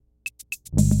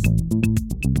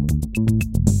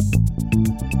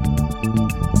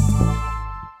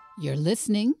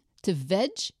listening to Veg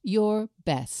Your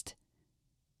Best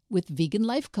with vegan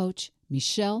life coach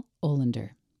Michelle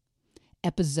Olander.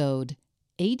 Episode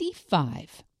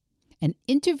 85, an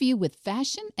interview with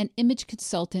fashion and image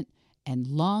consultant and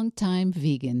longtime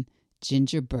vegan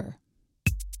Ginger Burr.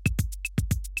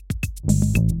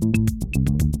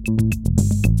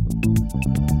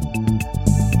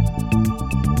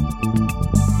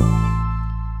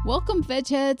 Welcome,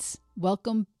 Vegheads.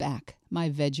 Welcome back, my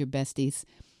Veg Your Besties.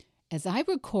 As I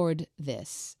record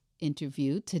this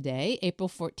interview today, April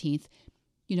 14th,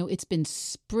 it's been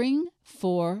spring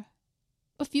for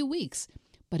a few weeks,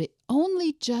 but it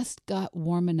only just got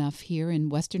warm enough here in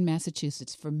Western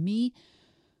Massachusetts for me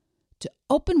to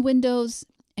open windows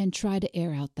and try to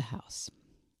air out the house.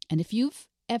 And if you've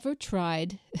ever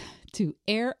tried to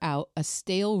air out a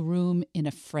stale room in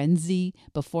a frenzy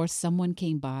before someone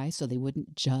came by so they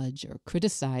wouldn't judge or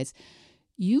criticize,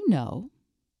 you know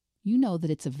that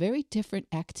it's a very different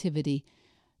activity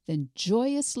than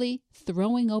joyously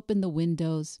throwing open the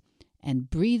windows and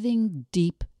breathing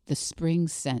deep the spring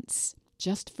scents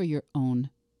just for your own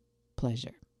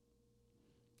pleasure.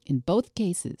 In both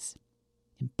cases,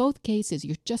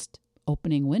 you're just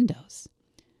opening windows.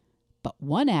 But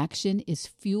one action is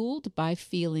fueled by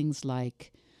feelings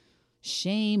like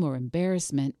shame or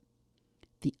embarrassment.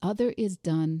 The other is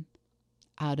done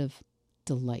out of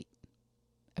delight,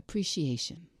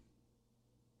 appreciation.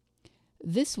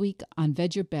 This week on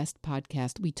Veg Your Best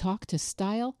podcast, we talk to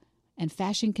style and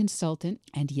fashion consultant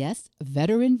and, yes,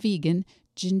 veteran vegan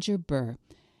Ginger Burr.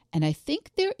 And I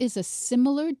think there is a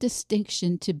similar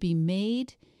distinction to be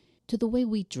made to the way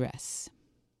we dress.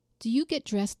 Do you get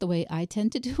dressed the way I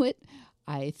tend to do it?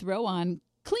 I throw on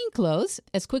clean clothes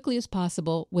as quickly as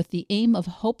possible with the aim of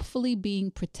hopefully being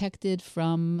protected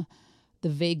from the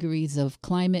vagaries of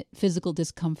climate, physical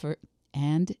discomfort,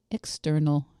 and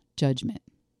external judgment.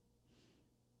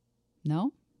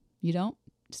 No, you don't?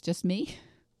 It's just me?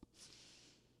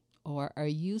 Or are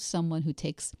you someone who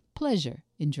takes pleasure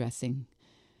in dressing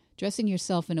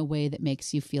yourself in a way that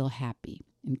makes you feel happy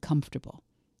and comfortable,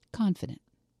 confident?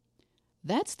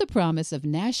 That's the promise of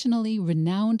nationally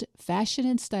renowned fashion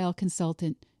and style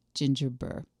consultant Ginger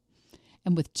Burr.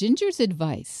 And with Ginger's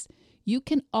advice, you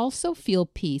can also feel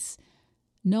peace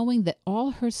knowing that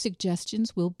all her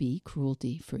suggestions will be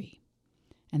cruelty-free.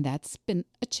 And that's been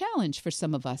a challenge for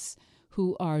some of us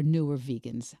who are newer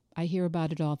vegans. I hear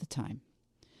about it all the time.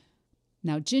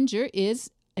 Now, Ginger is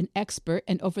an expert,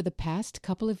 and over the past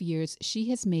couple of years, she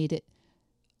has made it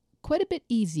quite a bit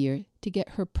easier to get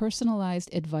her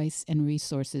personalized advice and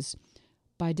resources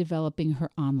by developing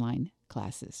her online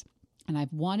classes. And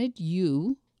I've wanted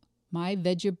you, my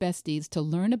Veg Your Besties, to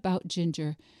learn about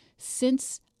Ginger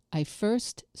since I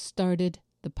first started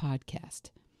the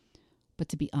podcast. But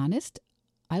to be honest,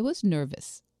 I was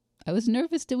nervous.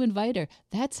 To invite her.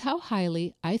 That's how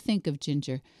highly I think of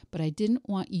Ginger, but I didn't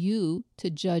want you to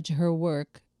judge her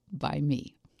work by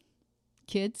me.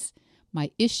 Kids,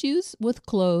 my issues with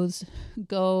clothes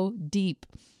go deep,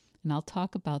 and I'll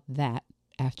talk about that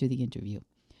after the interview.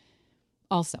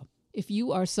 Also, if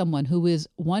you are someone who is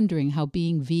wondering how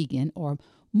being vegan or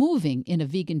moving in a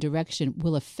vegan direction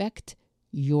will affect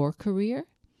your career,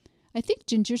 I think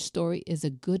Ginger's story is a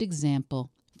good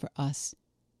example for us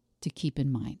to keep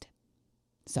in mind.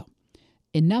 So,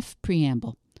 enough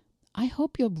preamble. I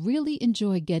hope you'll really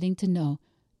enjoy getting to know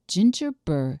Ginger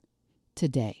Burr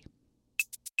today.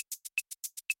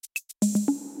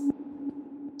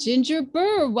 Ginger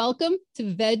Burr, welcome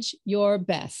to Veg Your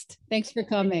Best. Thanks for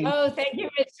coming. Oh, thank you,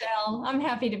 Michelle. I'm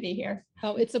happy to be here.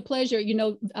 Oh, it's a pleasure.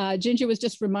 Ginger was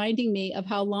just reminding me of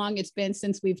how long it's been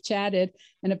since we've chatted.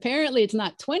 And apparently it's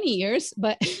not 20 years,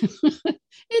 but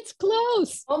it's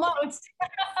close. Almost.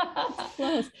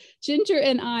 Close. Ginger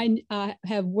and I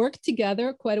have worked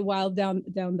together quite a while down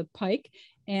the pike.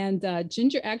 And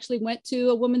Ginger actually went to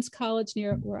a women's college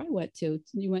near where I went to.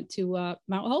 You went to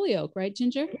Mount Holyoke, right,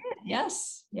 Ginger?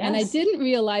 Yes. And I didn't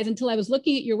realize until I was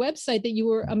looking at your website that you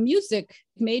were a music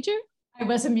major. I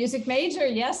was a music major.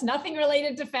 Yes. Nothing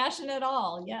related to fashion at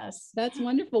all. Yes. That's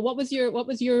wonderful. What was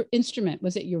your instrument?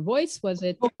 Was it your voice? Was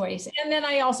it voice? And then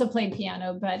I also played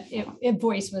piano, but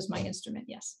voice was my instrument.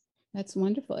 Yes. That's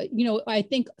wonderful. I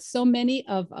think so many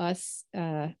of us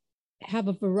have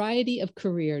a variety of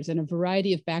careers and a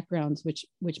variety of backgrounds, which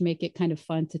make it kind of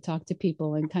fun to talk to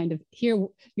people and kind of hear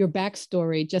your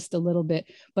backstory just a little bit.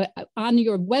 But on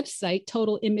your website,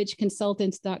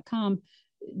 totalimageconsultants.com,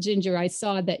 Ginger, I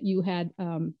saw that you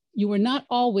were not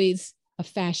always a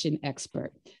fashion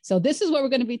expert. So this is what we're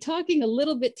going to be talking a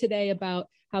little bit today about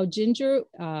how Ginger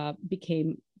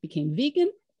became vegan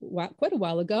quite a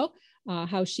while ago.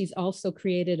 how she's also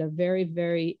created a very,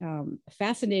 very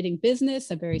fascinating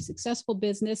business, a very successful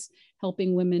business,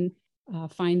 helping women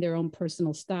find their own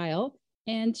personal style.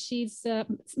 And she's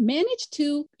managed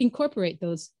to incorporate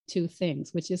those two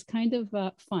things, which is kind of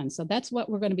fun. So that's what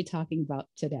we're going to be talking about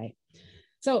today.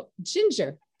 So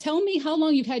Ginger, tell me how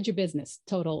long you've had your business,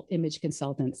 Total Image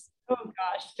Consultants. Oh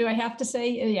gosh, do I have to say?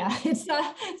 Yeah, it's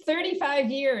 35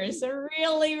 years, a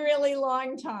really, really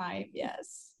long time.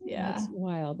 Yes. Yeah. That's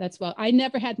wild. That's wild. I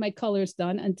never had my colors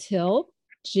done until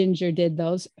Ginger did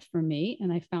those for me.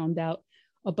 And I found out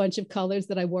a bunch of colors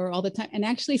that I wore all the time and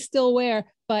actually still wear,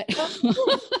 but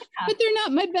but they're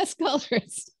not my best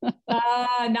colors.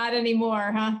 Not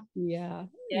anymore, huh? Yeah.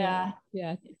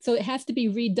 So it has to be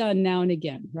redone now and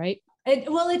again, right?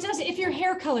 Well, it does. If your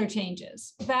hair color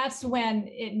changes, that's when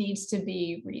it needs to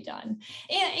be redone.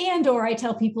 Or I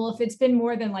tell people if it's been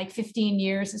more than like 15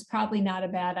 years, it's probably not a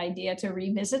bad idea to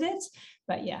revisit it.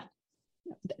 But yeah.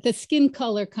 The skin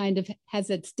color kind of has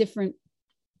its different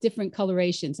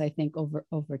colorations, I think,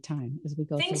 over time as we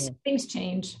go through. Things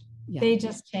change. Yeah. They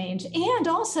just change. And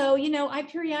also, I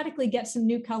periodically get some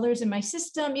new colors in my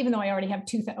system, even though I already have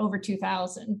over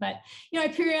 2,000, but, I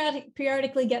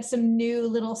periodically get some new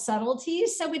little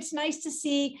subtleties. So it's nice to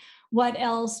see what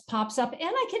else pops up, and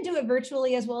I can do it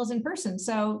virtually as well as in person.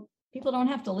 So people don't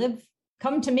have to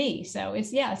come to me. So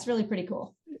it's really pretty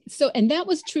cool. So, and that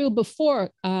was true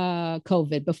before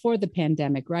COVID, before the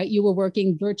pandemic, right? You were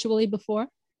working virtually before?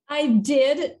 I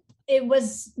did. It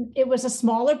was a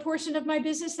smaller portion of my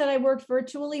business that I worked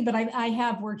virtually, but I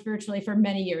have worked virtually for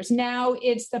many years. Now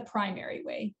it's the primary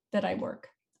way that I work.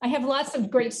 I have lots of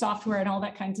great software and all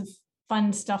that kinds of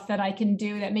fun stuff that I can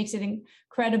do that makes it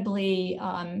incredibly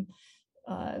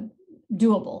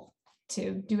doable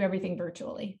to do everything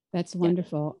virtually. That's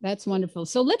wonderful. Yeah. That's wonderful.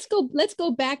 So let's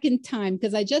go back in time,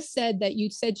 because I just said that you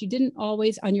didn't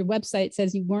always, on your website, it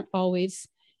says you weren't always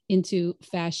into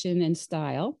fashion and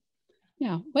style.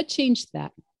 Yeah. What changed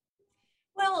that?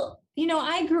 Well,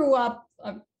 I grew up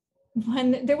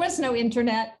when there was no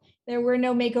internet. There were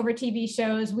no makeover TV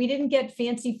shows. We didn't get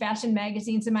fancy fashion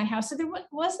magazines in my house. So there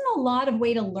wasn't a lot of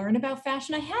way to learn about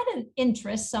fashion. I had an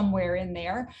interest somewhere in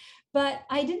there, but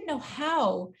I didn't know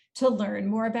how to learn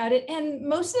more about it. And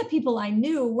most of the people I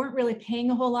knew weren't really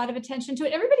paying a whole lot of attention to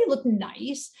it. Everybody looked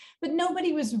nice, but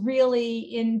nobody was really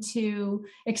into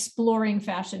exploring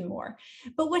fashion more.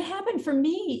 But what happened for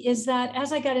me is that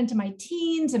as I got into my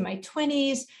teens and my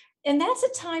 20s, and that's a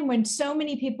time when so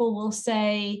many people will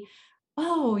say,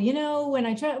 oh, when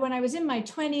I was in my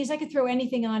 20s, I could throw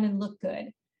anything on and look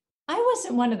good. I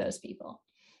wasn't one of those people.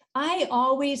 I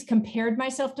always compared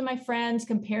myself to my friends,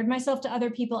 compared myself to other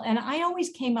people, and I always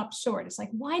came up short. It's like,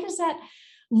 why does that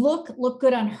look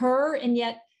good on her, and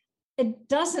yet it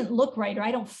doesn't look right, or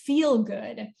I don't feel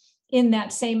good in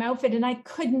that same outfit? And I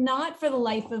could not for the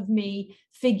life of me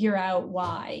figure out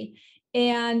why.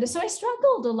 And so I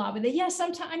struggled a lot with it. Yes,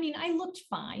 sometimes, I looked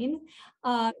fine,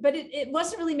 but it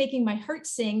wasn't really making my heart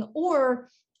sing, or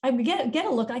I would get a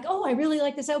look like, oh, I really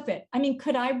like this outfit.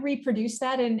 Could I reproduce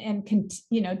that? And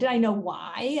did I know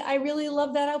why I really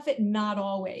love that outfit? Not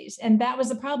always. And that was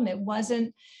the problem. It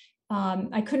wasn't,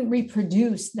 I couldn't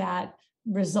reproduce that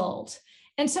result.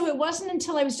 And so it wasn't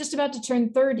until I was just about to turn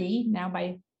 30, now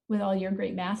with all your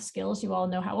great math skills, you all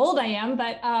know how old I am,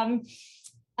 but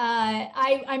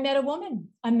I met a woman.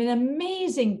 I'm an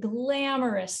amazing,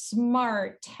 glamorous,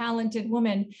 smart, talented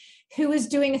woman who was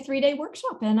doing a 3-day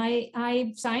workshop. And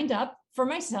I signed up for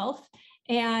myself,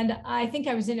 and I think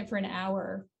I was in it for an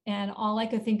hour. And all I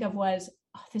could think of was,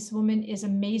 oh, this woman is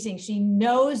amazing. She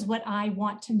knows what I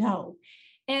want to know.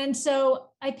 And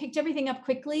so I picked everything up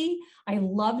quickly. I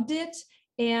loved it.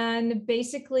 And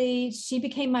basically, she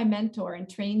became my mentor and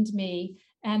trained me.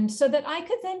 And so that I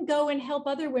could then go and help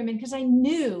other women, because I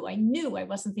knew I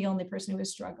wasn't the only person who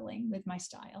was struggling with my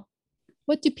style.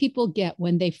 What do people get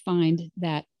when they find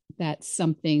that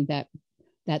something,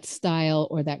 that style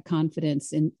or that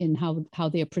confidence in how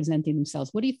they are presenting themselves?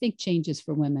 What do you think changes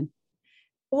for women?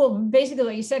 Well, basically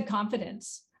what you said,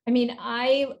 confidence.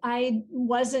 I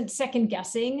wasn't second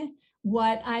guessing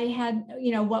what I had,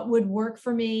 what would work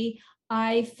for me.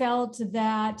 I felt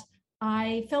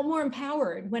more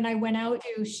empowered when I went out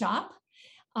to shop.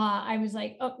 I was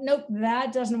like, oh, nope,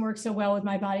 that doesn't work so well with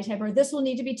my body type, or this will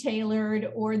need to be tailored,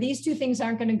 or these two things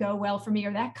aren't going to go well for me,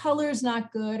 or that color is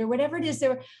not good, or whatever it is.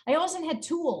 I also had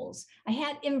tools. I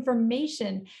had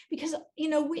information, because,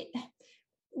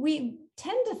 we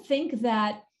tend to think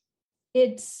that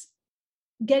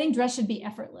getting dressed should be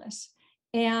effortless.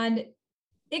 And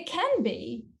it can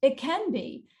be.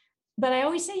 But I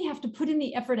always say you have to put in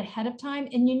the effort ahead of time,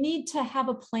 and you need to have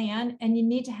a plan, and you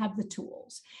need to have the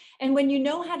tools. And when you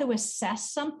know how to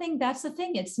assess something, that's the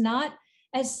thing. It's not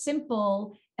as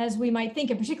simple as we might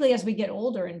think, and particularly as we get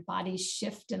older and bodies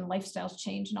shift and lifestyles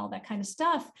change and all that kind of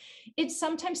stuff, it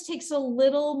sometimes takes a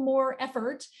little more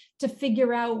effort to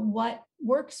figure out what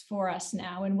works for us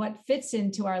now and what fits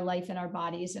into our life and our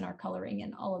bodies and our coloring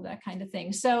and all of that kind of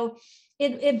thing. So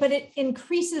it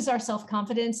increases our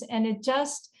self-confidence, and it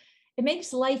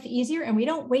makes life easier, and we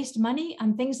don't waste money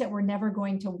on things that we're never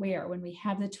going to wear when we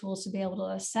have the tools to be able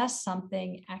to assess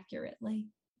something accurately.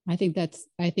 I think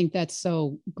that's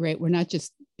so great. We're not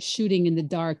just shooting in the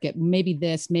dark at maybe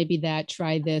this, maybe that,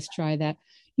 try this, try that.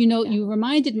 You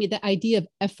reminded me the idea of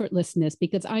effortlessness,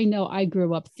 because I know I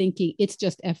grew up thinking it's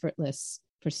just effortless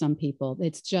for some people.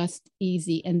 It's just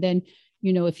easy. And then,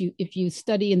 if you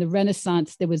study in the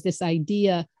Renaissance, there was this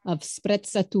idea of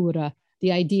sprezzatura,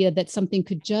 the idea that something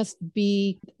could just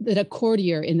be, that a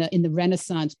courtier in the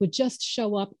Renaissance would just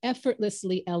show up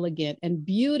effortlessly elegant and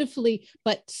beautifully,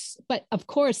 but of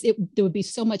course there would be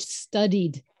so much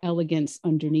studied elegance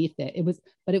underneath it.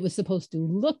 But it was supposed to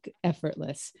look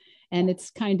effortless, and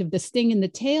it's kind of the sting in the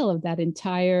tail of that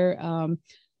entire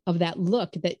of that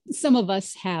look, that some of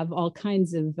us have all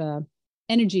kinds of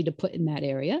energy to put in that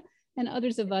area, and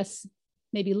others of us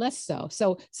maybe less so.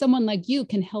 So someone like you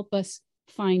can help us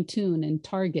fine tune and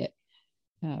target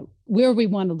where we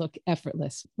want to look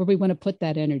effortless, where we want to put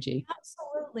that energy.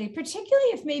 Absolutely. Particularly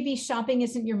if maybe shopping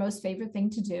isn't your most favorite thing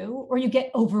to do, or you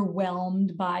get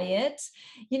overwhelmed by it.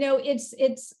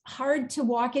 It's hard to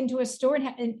walk into a store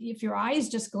and if your eyes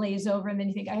just glaze over and then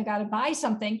you think, I got to buy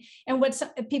something. And what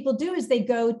people do is they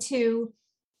go to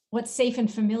what's safe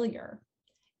and familiar.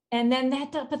 And then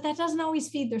that doesn't always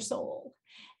feed their soul.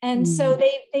 And so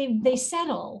they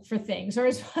settle for things. Or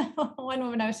as one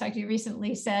woman I was talking to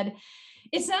recently said,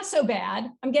 it's not so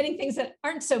bad. I'm getting things that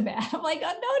aren't so bad. I'm like,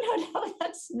 oh, no,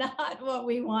 that's not what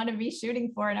we want to be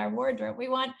shooting for in our wardrobe. We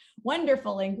want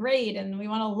wonderful and great, and we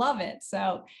want to love it.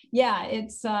 So yeah,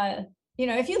 it's,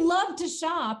 if you love to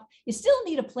shop, you still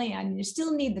need a plan, you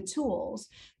still need the tools,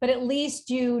 but at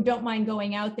least you don't mind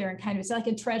going out there and kind of, it's like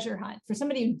a treasure hunt. For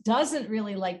somebody who doesn't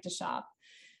really like to shop,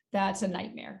 that's a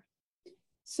nightmare.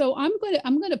 So I'm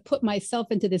going to put myself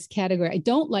into this category. I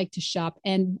don't like to shop,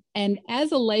 and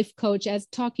as a life coach, as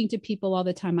talking to people all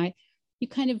the time, you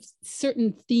kind of,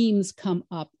 certain themes come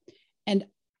up, and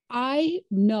I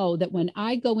know that when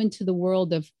I go into the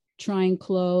world of trying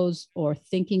clothes or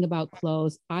thinking about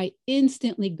clothes, I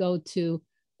instantly go to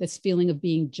this feeling of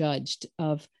being judged,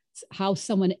 of how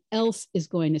someone else is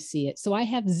going to see it. So I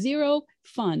have zero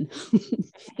fun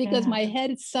because my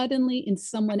head is suddenly in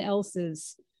someone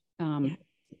else's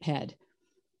head.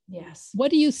 Yes. What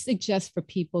do you suggest for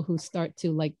people who start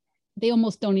to they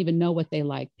almost don't even know what they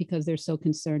like because they're so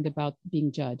concerned about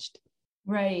being judged?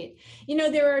 Right.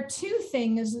 There are two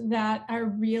things that are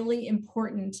really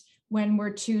important when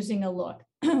we're choosing a look.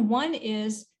 One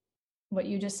is what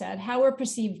you just said, how we're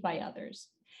perceived by others.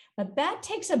 But that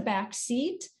takes a back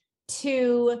seat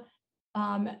to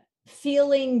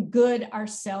feeling good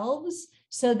ourselves,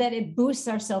 so that it boosts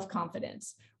our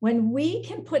self-confidence. When we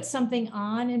can put something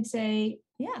on and say,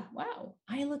 yeah, wow,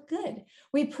 I look good,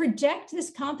 we project this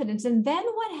confidence. And then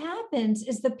what happens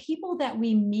is the people that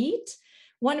we meet,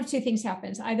 one of two things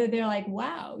happens. Either they're like,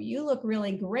 wow, you look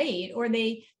really great, or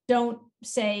they don't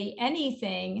say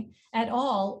anything at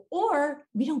all, or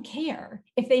we don't care.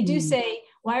 If they do say,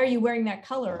 why are you wearing that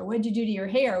color? Or what did you do to your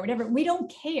hair? Or whatever, we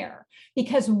don't care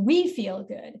because we feel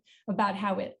good about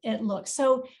how it looks.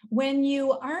 So when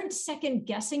you aren't second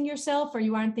guessing yourself, or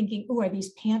you aren't thinking, oh, are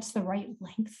these pants the right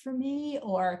length for me?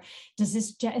 Or is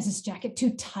this jacket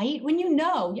too tight? When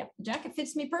the jacket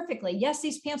fits me perfectly. Yes,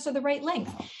 these pants are the right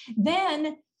length.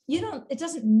 Then it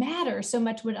doesn't matter so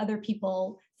much what other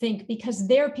people think, because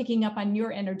they're picking up on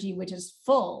your energy, which is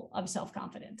full of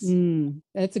self-confidence.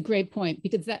 That's a great point,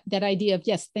 because that idea of,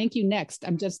 yes, thank you, next,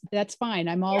 that's fine,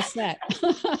 I'm all set.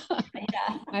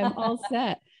 I'm all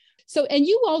set. So, and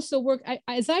you also work,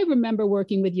 as I remember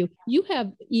working with you, you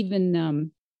have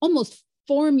even almost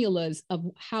formulas of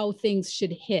how things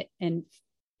should hit and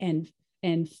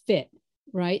fit.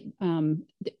 Right.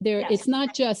 Yes. It's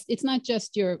not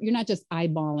just you're not just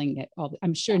eyeballing it all.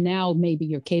 I'm sure now maybe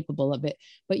you're capable of it,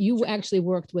 but you actually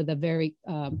worked with a very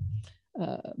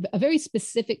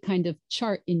specific kind of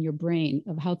chart in your brain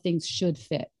of how things should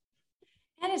fit.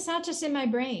 And it's not just in my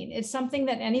brain. It's something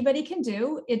that anybody can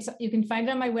do. You can find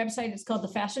it on my website. It's called the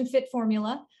Fashion Fit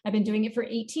Formula. I've been doing it for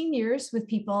 18 years with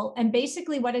people. And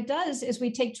basically what it does is we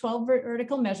take 12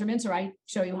 vertical measurements, or I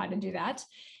show you how to do that.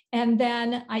 And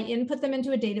then I input them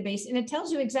into a database, and it tells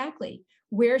you exactly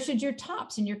where should your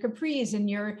tops and your capris and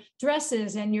your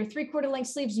dresses and your 3/4 length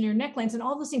sleeves and your necklines and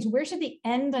all those things, where should they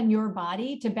end on your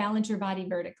body to balance your body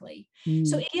vertically?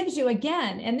 So it gives you,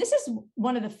 again, and this is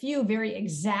one of the few very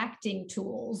exacting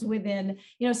tools within,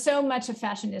 so much of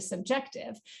fashion is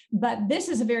subjective, but this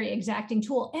is a very exacting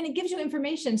tool, and it gives you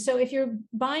information. So if you're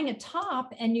buying a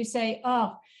top and you say,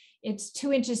 oh, it's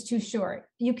 2 inches too short,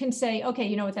 you can say, okay,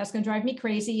 you know what, that's going to drive me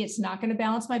crazy. It's not going to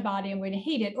balance my body. I'm going to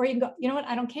hate it. Or you can go, you know what,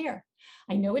 I don't care.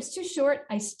 I know it's too short.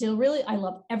 I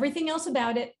love everything else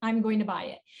about it. I'm going to buy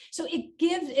it. So it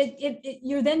gives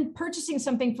you're then purchasing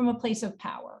something from a place of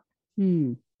power.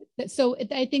 So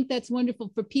I think that's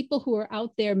wonderful for people who are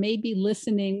out there, maybe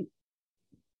listening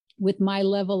with my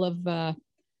level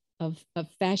of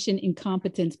fashion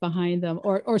incompetence behind them,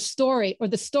 or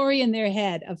the story in their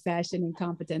head of fashion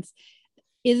incompetence.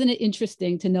 Isn't it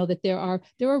interesting to know that there are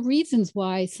reasons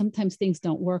why sometimes things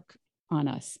don't work on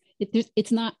us?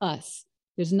 It's not us.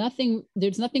 There's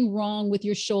nothing wrong with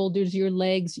your shoulders, your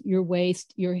legs, your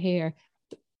waist, your hair.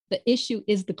 The issue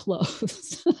is the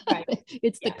clothes. Right.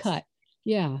 It's the cut.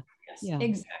 Yeah. Yes, yeah.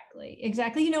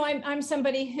 Exactly. I'm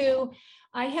somebody who,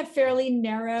 I have fairly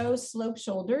narrow slope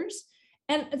shoulders.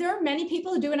 And there are many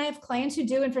people who do, and I have clients who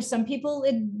do, and for some people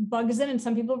it bugs them and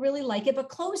some people really like it, but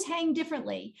clothes hang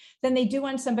differently than they do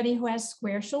on somebody who has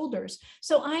square shoulders.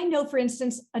 So I know, for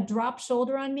instance, a drop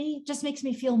shoulder on me just makes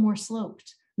me feel more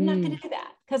sloped. I'm not going to do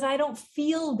that because I don't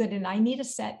feel good and I need a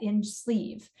set in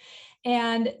sleeve.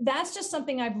 And that's just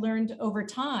something I've learned over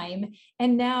time.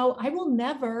 And now I will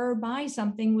never buy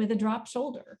something with a drop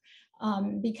shoulder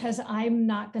because I'm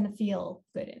not going to feel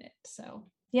good in it. So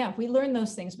yeah, we learn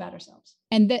those things about ourselves.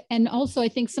 And also I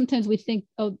think sometimes we think,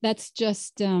 oh, that's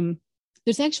just,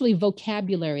 there's actually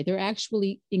vocabulary. There are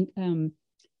actually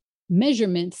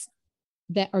measurements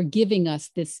that are giving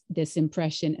us this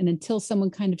impression. And until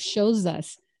someone kind of shows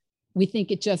us, we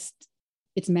think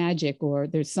it's magic, or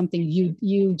there's something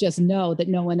you just know that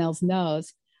no one else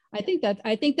knows. I think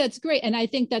that's great. And I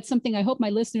think that's something I hope my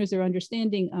listeners are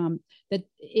understanding, that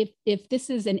if this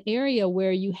is an area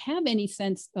where you have any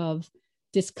sense of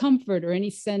discomfort or any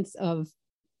sense of,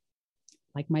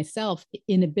 like myself,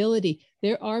 inability,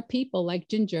 there are people like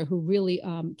Ginger who really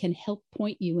can help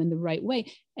point you in the right way.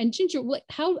 And Ginger,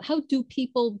 how do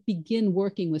people begin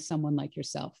working with someone like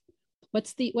yourself?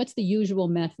 What's the usual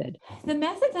method? The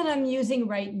method that I'm using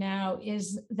right now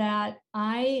is that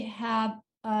I have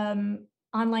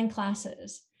online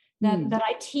classes that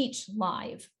I teach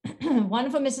live. One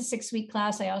of them is a 6-week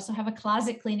class. I also have a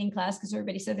closet cleaning class because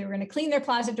everybody said they were going to clean their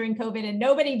closet during COVID and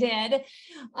nobody did,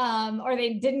 or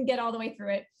they didn't get all the way through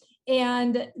it.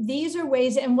 And these are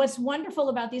ways, and what's wonderful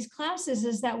about these classes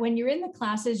is that when you're in the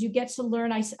classes, you get to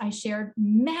learn. I share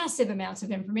massive amounts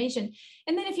of information.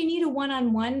 And then if you need a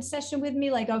one-on-one session with me,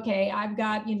 like, okay, I've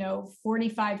got,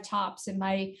 45 tops in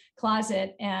my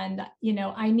closet and,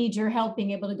 I need your help being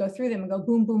able to go through them and go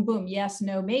boom, boom, boom. Yes,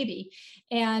 no, maybe.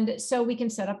 And so we can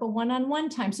set up a one-on-one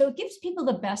time. So it gives people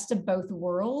the best of both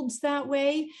worlds that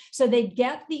way. So they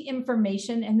get the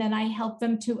information and then I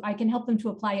can help them to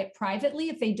apply it privately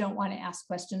if they don't want to ask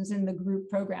questions in the group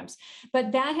programs.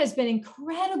 But that has been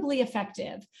incredibly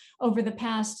effective over the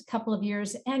past couple of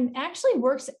years and actually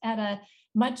works at a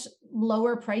much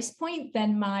lower price point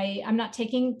than I'm not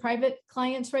taking private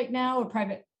clients right now or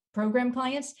private program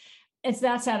clients.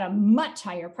 That's at a much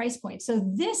higher price point. So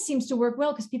this seems to work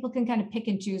well because people can kind of pick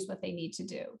and choose what they need to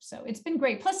do. So it's been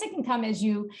great. Plus it can come, as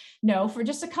you know, for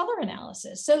just a color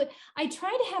analysis. So I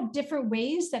try to have different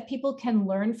ways that people can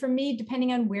learn from me,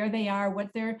 depending on where they are,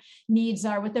 what their needs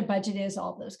are, what their budget is,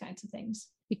 all those kinds of things.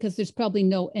 Because there's probably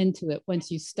no end to it. Once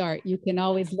you start, you can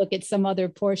always look at some other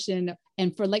portion.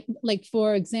 And for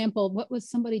for example, what was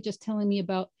somebody just telling me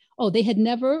about? Oh, they had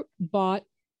never bought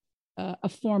a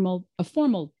formal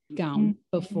gown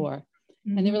before.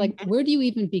 And they were like, where do you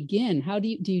even begin? How do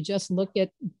you just look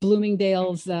at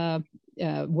Bloomingdale's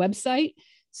website?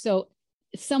 So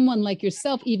someone like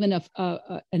yourself, even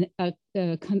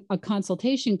a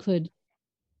consultation could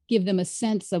give them a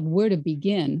sense of where to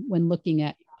begin when looking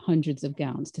at hundreds of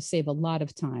gowns to save a lot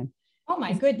of time. Oh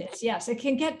my goodness. Yes. It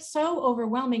can get so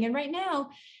overwhelming. And right now,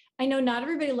 I know not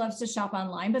everybody loves to shop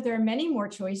online, but there are many more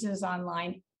choices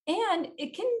online and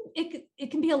it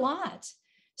can be a lot.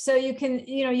 So you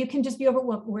can just be over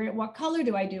what color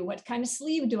do I do? What kind of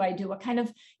sleeve do I do? What kind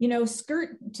of,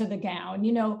 skirt to the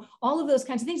gown, all of those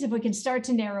kinds of things. If we can start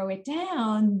to narrow it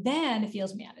down, then it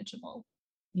feels manageable.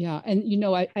 Yeah. And,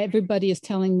 everybody is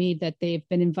telling me that they've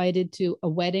been invited to a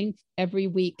wedding every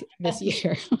week this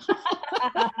year.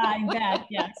 I bet.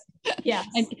 Yes. Yes.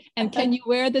 And can you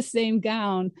wear the same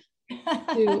gown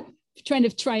to trying to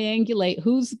triangulate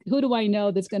who do I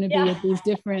know that's going to be Yeah.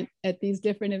 at these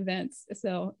different events.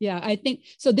 So yeah, I think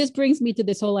so. This brings me to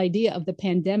this whole idea of the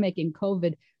pandemic and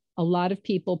COVID. A lot of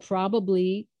people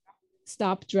probably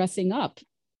stopped dressing up,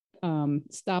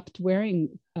 stopped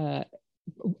wearing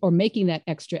or making that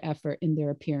extra effort in their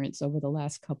appearance over the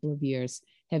last couple of years.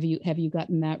 Have you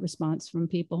gotten that response from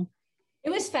people? It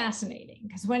was fascinating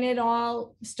because when it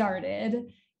all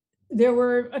started, there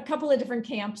were a couple of different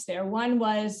camps there. One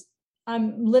was,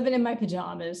 I'm living in my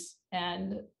pajamas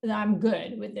and I'm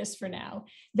good with this for now.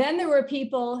 Then there were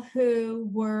people who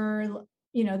were,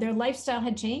 their lifestyle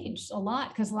had changed a lot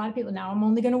because a lot of people now, I'm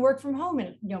only going to work from home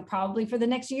and, probably for the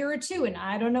next year or two, and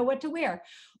I don't know what to wear.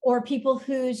 Or people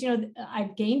who's,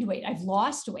 I've gained weight, I've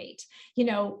lost weight,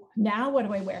 now what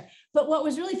do I wear? But what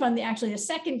was really fun, the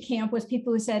second camp was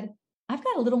people who said, I've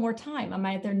got a little more time. I'm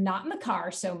either not in the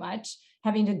car so much,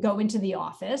 having to go into the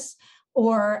office,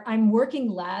 or I'm working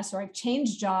less, or I've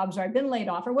changed jobs, or I've been laid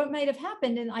off, or what might have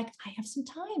happened. And I have some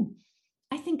time.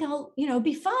 I think I'll,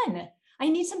 be fun. I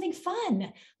need something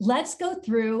fun. Let's go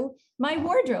through my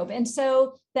wardrobe. And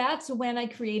so that's when I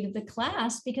created the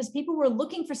class, because people were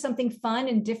looking for something fun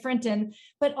and different,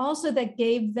 but also that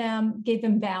gave them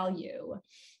value.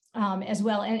 As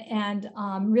well, and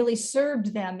really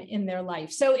served them in their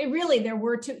life. So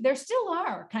there still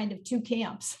are kind of two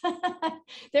camps.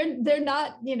 they're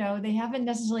not, they haven't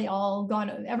necessarily all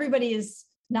gone. Everybody is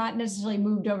not necessarily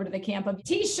moved over to the camp of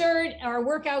t-shirt or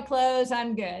workout clothes.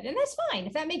 I'm good, and that's fine.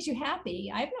 If that makes you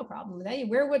happy, I have no problem with that. You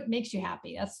wear what makes you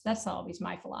happy. That's always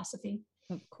my philosophy.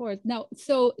 Of course. Now,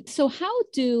 so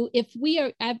if we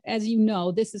are, as you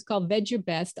know, this is called Veg Your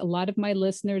Best. A lot of my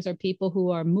listeners are people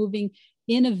who are moving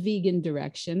in a vegan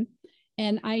direction.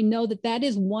 And I know that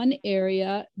is one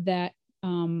area that,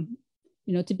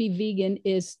 to be vegan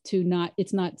is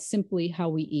it's not simply how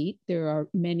we eat. There are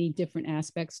many different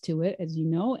aspects to it, as you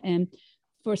know. And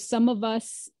for some of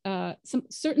us, some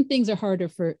certain things are harder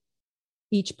for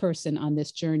each person on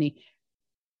this journey.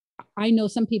 I know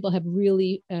some people have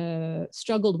really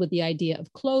struggled with the idea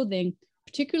of clothing,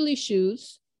 particularly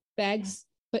shoes, bags,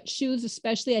 but shoes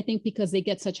especially, I think, because they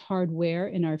get such hard wear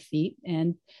in our feet.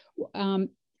 And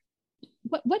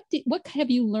what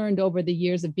have you learned over the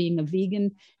years of being a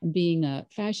vegan and being a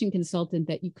fashion consultant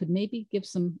that you could maybe give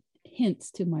some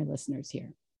hints to my listeners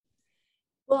here?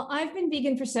 Well, I've been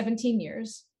vegan for 17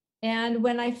 years. And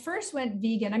when I first went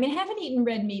vegan, I haven't eaten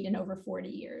red meat in over 40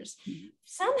 years.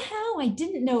 Somehow I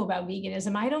didn't know about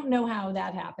veganism. I don't know how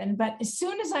that happened, but as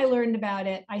soon as I learned about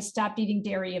it, I stopped eating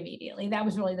dairy immediately. That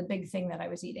was really the big thing that I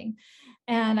was eating.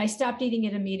 And I stopped eating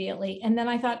it immediately. And then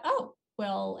I thought, oh,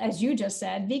 well, as you just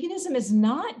said, veganism is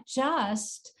not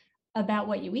just about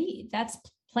what you eat. That's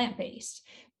plant-based.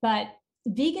 But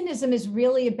veganism is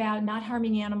really about not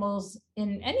harming animals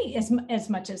in as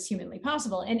much as humanly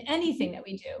possible in anything that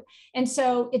we do. And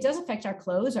so it does affect our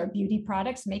clothes, our beauty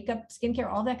products, makeup,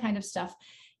 skincare, all that kind of stuff.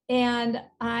 And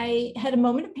I had a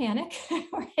moment of panic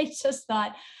where I just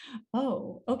thought,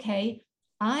 oh, okay,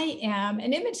 I am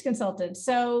an image consultant.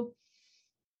 So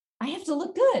I have to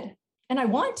look good and I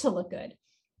want to look good.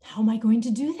 How am I going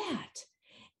to do that?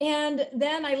 And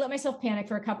then I let myself panic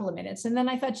for a couple of minutes. And then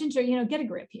I thought, Ginger, get a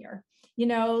grip here.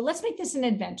 Let's make this an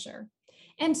adventure.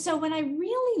 And so when I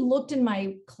really looked in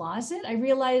my closet, I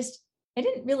realized I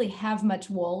didn't really have much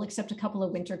wool except a couple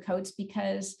of winter coats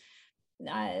because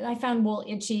I found wool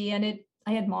itchy and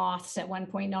I had moths at one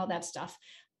point and all that stuff.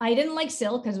 I didn't like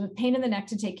silk because it was a pain in the neck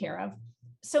to take care of.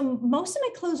 So most of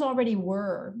my clothes already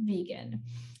were vegan.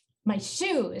 My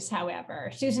shoes,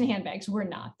 however, shoes and handbags were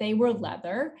not. They were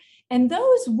leather, and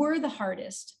those were the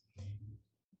hardest.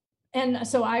 And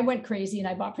so I went crazy and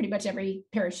I bought pretty much every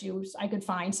pair of shoes I could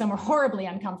find. Some were horribly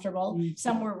uncomfortable.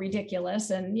 Some were ridiculous.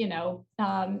 And,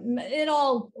 it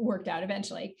all worked out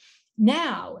eventually.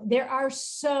 Now there are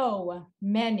so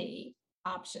many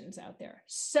options out there.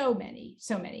 So many.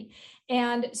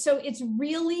 And so it's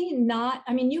really not,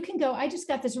 you can go, I just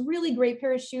got this really great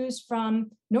pair of shoes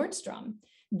from Nordstrom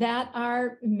that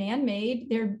are man-made.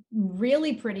 They're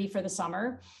really pretty for the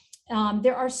summer.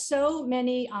 There are so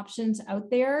many options out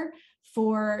there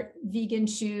for vegan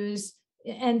shoes.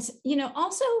 And,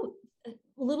 also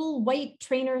little white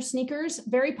trainer sneakers,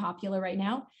 very popular right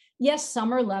now. Yes,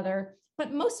 some are leather,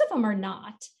 but most of them are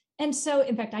not. And so,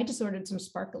 in fact, I just ordered some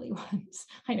sparkly ones.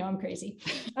 I know I'm crazy.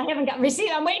 I haven't got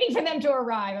receipt. I'm waiting for them to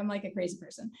arrive. I'm like a crazy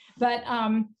person. But,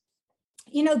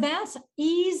 that's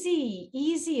easy.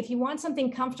 If you want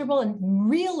something comfortable and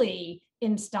really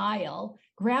in style,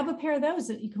 grab a pair of those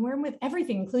that you can wear them with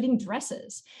everything, including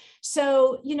dresses.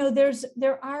 So,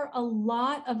 there are a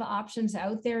lot of options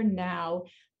out there now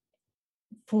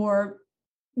for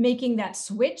making that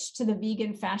switch to the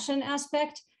vegan fashion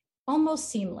aspect almost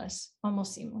seamless,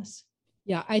 almost seamless.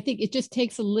 Yeah, I think it just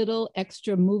takes a little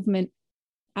extra movement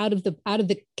out of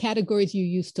the categories you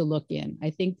used to look in. I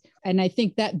think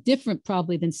that different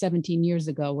probably than 17 years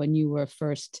ago when you were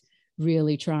first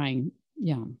really trying.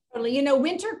 Yeah. Totally.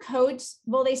 Winter coats,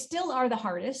 well, they still are the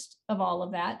hardest of all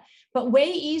of that, but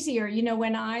way easier.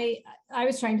 When I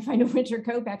was trying to find a winter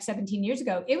coat back 17 years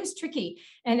ago, it was tricky.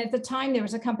 And at the time there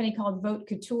was a company called Vote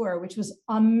Couture, which was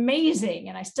amazing.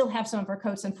 And I still have some of her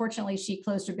coats. Unfortunately, she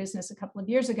closed her business a couple of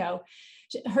years ago.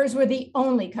 Hers were the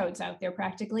only coats out there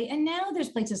practically. And now there's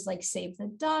places like Save the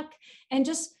Duck and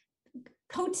just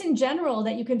coats in general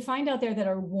that you can find out there that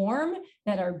are warm,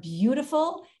 that are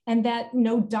beautiful, and that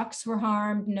no ducks were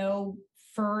harmed, no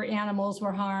fur animals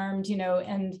were harmed,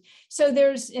 and so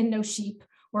and no sheep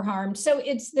were harmed. So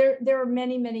there are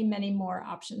many, many, many more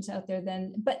options out there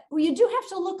but you do have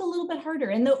to look a little bit harder.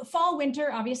 And the fall,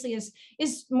 winter obviously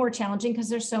is more challenging because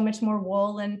there's so much more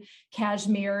wool and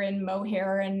cashmere and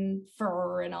mohair and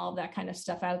fur and all of that kind of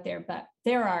stuff out there. But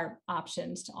there are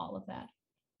options to all of that.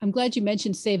 I'm glad you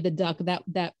mentioned Save the Duck.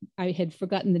 That I had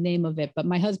forgotten the name of it, but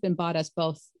my husband bought us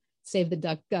both Save the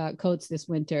Duck coats this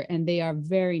winter, and they are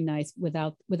very nice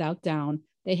without down.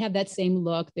 They have that same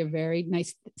look. They're very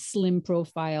nice, slim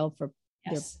profile for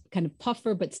Yes. They're kind of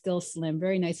puffer but still slim.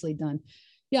 Very nicely done.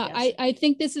 Yeah, Yes. I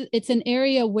think it's an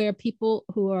area where people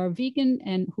who are vegan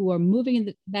and who are moving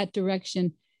in that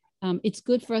direction, it's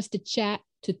good for us to chat,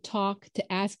 to talk,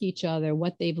 to ask each other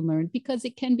what they've learned, because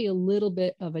it can be a little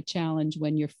bit of a challenge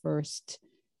when you're first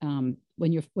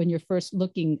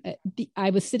looking at I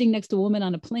was sitting next to a woman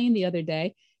on a plane the other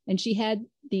day, and she had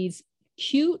these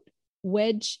cute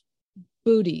wedge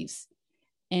booties.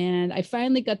 And I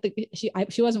finally got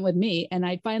she wasn't with me. And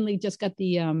I finally just got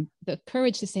the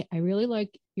courage to say, I really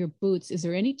like your boots. Is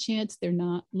there any chance they're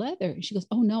not leather? And she goes,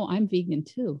 oh no, I'm vegan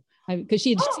too. Because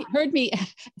she heard me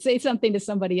say something to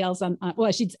somebody else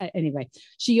anyway,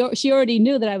 she already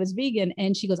knew that I was vegan,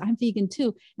 and she goes, I'm vegan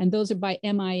too. And those are by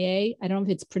MIA. I don't know if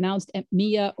it's pronounced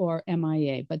MIA or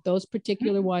MIA, but those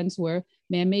particular ones were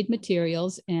man-made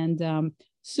materials and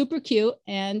super cute.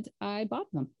 And I bought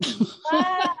them.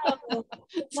 Wow.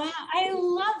 Wow. I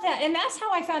love that. And that's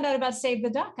how I found out about Save the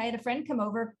Duck. I had a friend come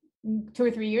over 2 or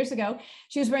 3 years ago.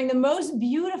 She was wearing the most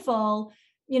beautiful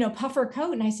puffer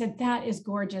coat. And I said, that is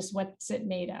gorgeous. What's it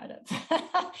made out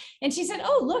of? And she said,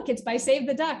 oh, look, it's by Save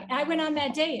the Duck. And I went on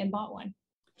that day and bought one.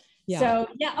 Yeah. So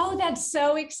yeah. Oh, that's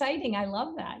so exciting. I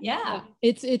love that. Yeah.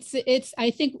 It's,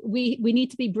 I think we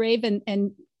need to be brave and,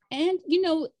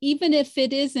 even if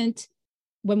it isn't,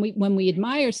 when we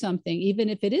admire something, even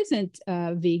if it isn't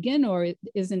vegan or it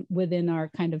isn't within our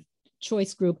kind of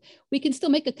choice group, we can still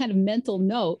make a kind of mental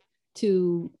note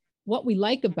to what we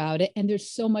like about it. And there's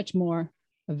so much more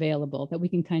available that we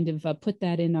can kind of put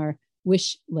that in our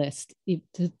wish list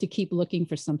to keep looking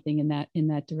for something in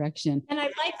that direction. And I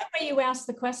like the way you asked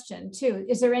the question too.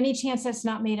 Is there any chance that's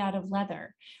not made out of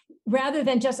leather? Rather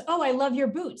than just, oh, I love your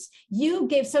boots. You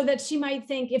gave, so that she might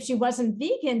think, if she wasn't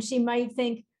vegan, she might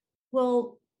think,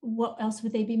 well, what else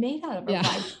would they be made out of? Or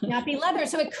why not be leather?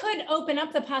 So it could open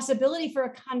up the possibility for a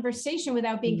conversation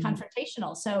without being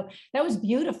confrontational. So that was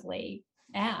beautifully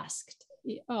asked.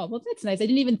 Oh, well, that's nice. I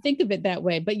didn't even think of it that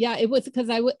way, but yeah, it was because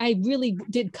I really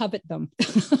did covet them.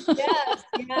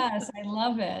 Yes, I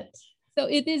love it. So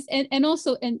it is, and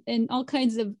also, and all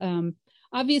kinds of,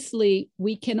 obviously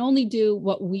we can only do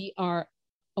what we are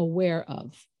aware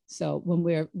of. So when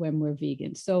we're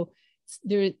vegan, so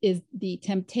there is the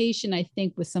temptation, I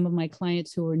think, with some of my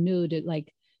clients who are new to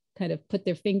like kind of put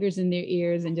their fingers in their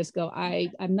ears and just go,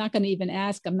 I'm not going to even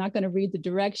ask. I'm not going to read the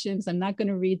directions. I'm not going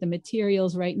to read the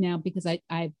materials right now because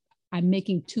I'm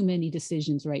making too many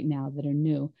decisions right now that are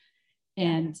new.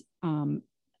 And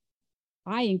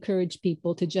I encourage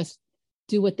people to just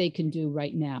do what they can do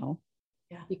right now.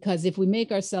 Yeah. Because if we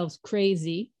make ourselves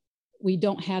crazy, we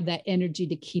don't have that energy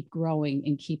to keep growing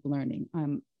and keep learning.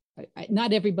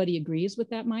 Not everybody agrees with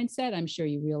that mindset. I'm sure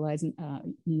you realize,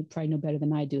 you probably know better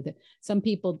than I do, that some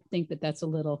people think that that's a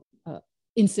little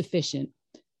insufficient.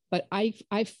 But I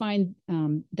find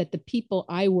that the people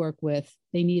I work with,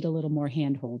 they need a little more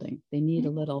hand-holding. They need a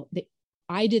little,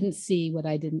 I didn't see what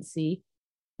I didn't see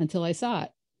until I saw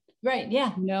it. Right,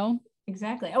 yeah.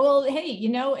 Exactly. Well, hey,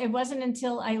 it wasn't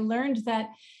until I learned that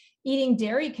eating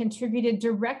dairy contributed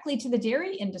directly to the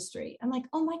dairy industry. I'm like,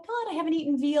 oh my God, I haven't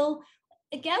eaten veal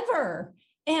ever.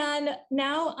 And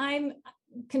now I'm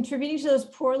contributing to those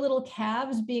poor little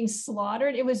calves being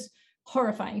slaughtered. It was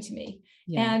horrifying to me.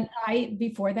 Yeah. And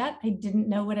before that, I didn't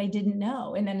know what I didn't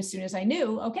know. And then as soon as I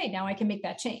knew, okay, now I can make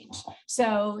that change.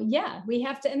 So yeah, we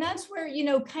have to, and that's where,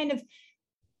 kind of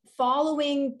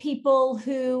following people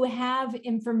who have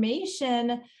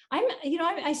information.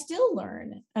 I still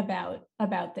learn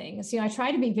about things. I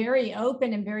try to be very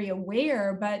open and very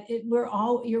aware, but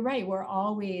you're right, we're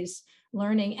always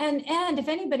learning. And if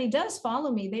anybody does follow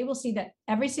me, they will see that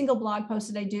every single blog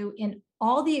post that I do, in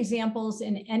all the examples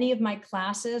in any of my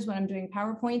classes when I'm doing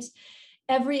PowerPoints,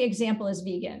 every example is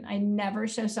vegan. I never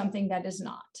show something that is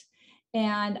not.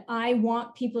 And I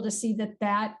want people to see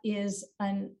that is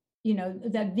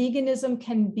that veganism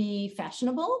can be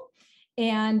fashionable,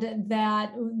 and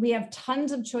that we have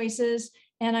tons of choices,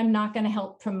 and I'm not going to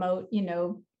help promote,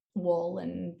 wool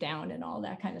and down and all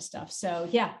that kind of stuff. So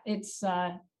yeah, it's,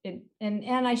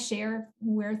 and I share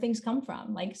where things come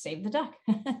from, like Save the Duck.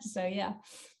 So yeah.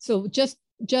 So just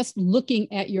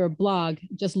looking at your blog,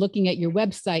 just looking at your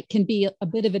website can be a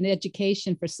bit of an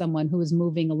education for someone who is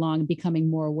moving along and becoming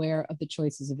more aware of the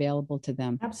choices available to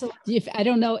them. Absolutely. I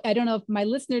don't know if my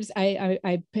listeners,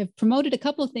 I have promoted a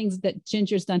couple of things that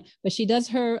Ginger's done, but she does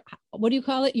her, what do you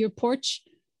call it? Your porch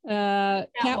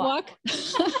catwalk.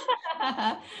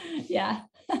 Yeah.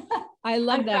 I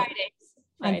love on that. Fridays.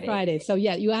 On Friday. So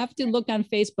yeah, you have to look on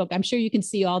Facebook. I'm sure you can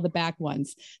see all the back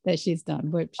ones that she's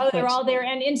done. They're all there,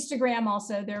 and Instagram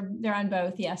also. They're on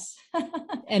both. Yes.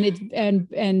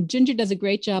 and Ginger does a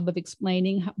great job of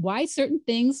explaining why certain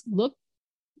things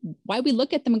why we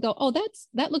look at them and go, oh,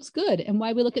 that looks good, and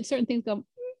why we look at certain things and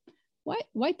go,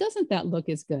 why doesn't that look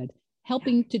as good?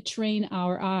 Helping to train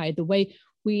our eye, the way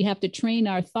we have to train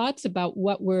our thoughts about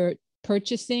what we're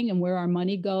purchasing and where our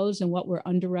money goes and what we're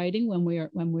underwriting when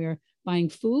we're buying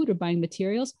food or buying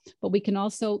materials, but we can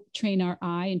also train our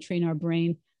eye and train our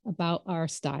brain about our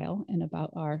style and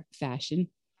about our fashion.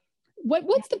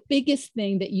 What's the biggest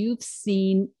thing that you've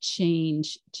seen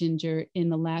change, Ginger, in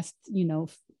the last,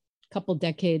 couple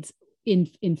decades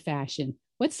in fashion?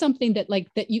 What's something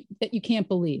that you can't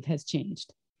believe has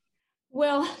changed?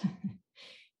 Well,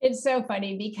 it's so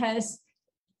funny because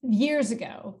years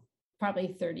ago, probably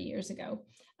 30 years ago,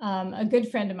 a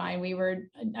good friend of mine,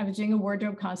 I was doing a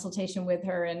wardrobe consultation with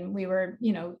her, and we were,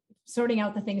 sorting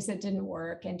out the things that didn't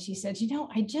work. And she said,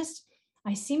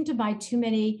 I seem to buy too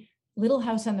many Little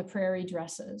House on the Prairie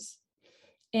dresses.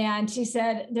 And she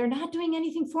said, they're not doing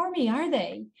anything for me, are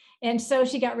they? And so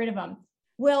she got rid of them.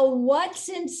 Well, what's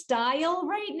in style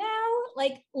right now?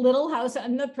 Like Little House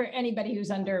on the Prairie, anybody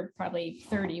who's under probably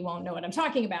 30 won't know what I'm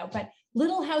talking about, but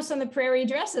Little House on the Prairie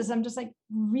dresses, I'm just like,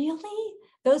 really?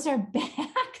 Those are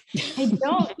back? I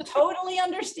don't totally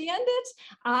understand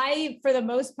it. For the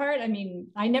most part,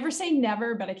 I never say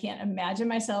never, but I can't imagine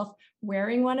myself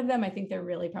wearing one of them. I think they're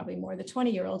really probably more the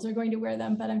 20-year-olds are going to wear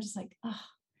them, but I'm just like, oh,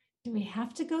 do we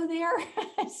have to go there?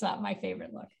 It's not my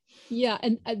favorite look. Yeah.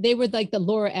 And they were like the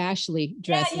Laura Ashley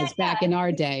dresses back in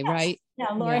our day, right?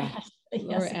 Yeah, Laura Ashley. Yes,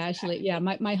 Laura Ashley. Yeah.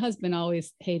 My husband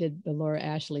always hated the Laura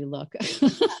Ashley look.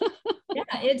 Yeah,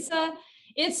 it's a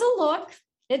look.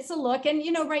 It's a look. And,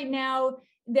 right now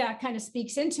that kind of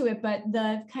speaks into it, but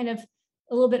the kind of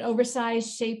a little bit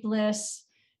oversized, shapeless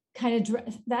kind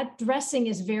of that dressing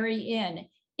is very in.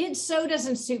 It so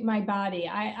doesn't suit my body.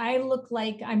 I look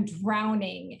like I'm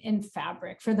drowning in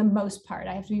fabric for the most part.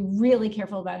 I have to be really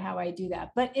careful about how I do that.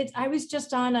 But I was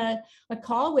just on a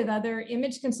call with other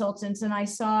image consultants, and I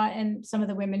saw, and some of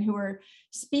the women who were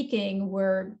speaking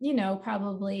were,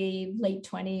 probably late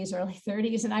 20s, early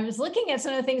 30s. And I was looking at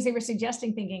some of the things they were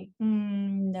suggesting, thinking,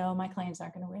 no, my clients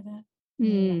aren't going to wear that.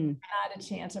 Not a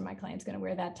chance are my clients going to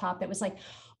wear that top that was like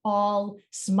all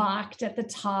smocked at the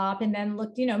top and then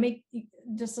looked, make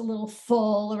just a little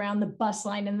full around the bust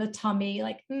line and the tummy.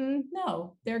 Like,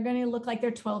 no, they're going to look like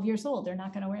they're 12 years old. They're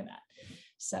not going to wear that.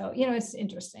 So, it's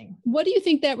interesting. What do you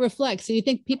think that reflects? So you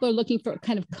think people are looking for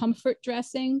kind of comfort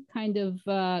dressing, kind of?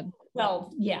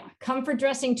 Well, yeah, comfort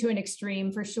dressing to an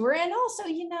extreme for sure. And also,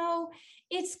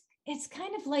 it's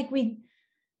kind of like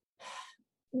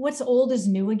what's old is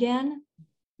new again.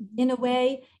 In a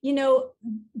way, we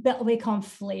call them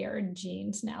flared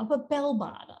jeans now, but bell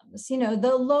bottoms,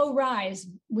 the low rise,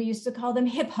 we used to call them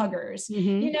hip huggers,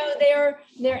 they're,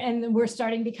 and we're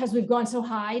starting, because we've gone so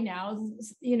high now,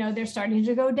 they're starting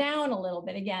to go down a little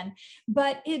bit again,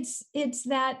 but it's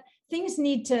that things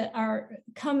need to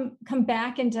come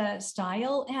back into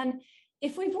style. And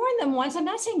if we've worn them once, I'm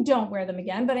not saying don't wear them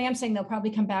again, but I am saying they'll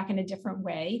probably come back in a different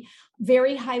way.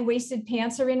 Very high-waisted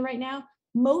pants are in right now.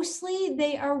 Mostly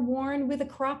they are worn with a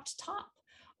cropped top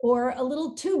or a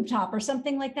little tube top or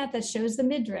something like that shows the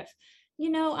midriff.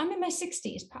 I'm in my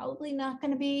 60s, probably not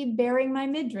going to be bearing my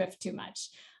midriff too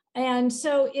much. And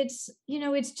so it's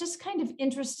just kind of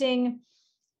interesting.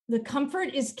 The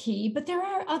comfort is key, but there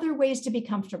are other ways to be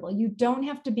comfortable. You don't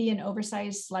have to be in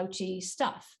oversized, slouchy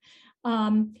stuff.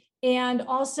 And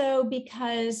also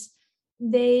because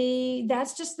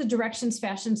that's just the directions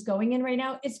fashion's going in right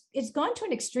now. It's gone to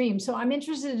an extreme. So I'm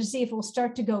interested to see if we'll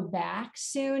start to go back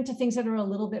soon to things that are a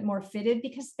little bit more fitted,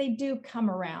 because they do come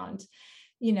around,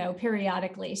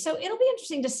 periodically. So it'll be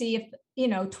interesting to see if,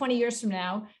 20 years from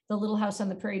now, the Little House on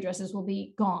the Prairie dresses will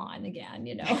be gone again,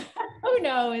 Who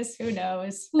knows? Who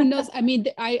knows? Who knows? I mean,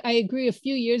 I agree. A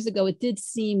few years ago, it did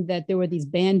seem that there were these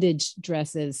bandage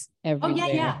dresses everywhere.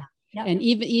 Oh, yeah. Yep. And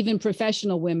even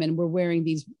professional women were wearing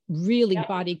these really Yep.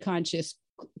 body conscious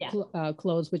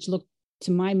clothes, which looked,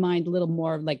 to my mind, a little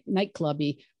more like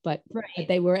nightclubby, but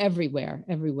they were everywhere.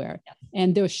 Yep.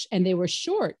 And they were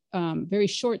short, very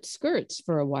short skirts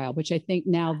for a while, which I think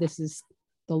now this is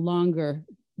the longer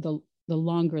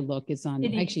look is on.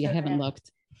 Actually, I haven't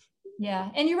looked. Yeah,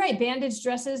 and you're right. Bandage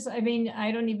dresses. I mean,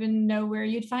 I don't even know where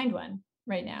you'd find one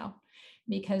right now,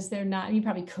 because they're not, you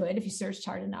probably could if you searched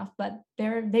hard enough, but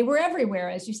they were everywhere,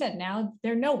 as you said. Now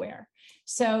they're nowhere.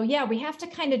 So yeah, we have to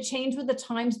kind of change with the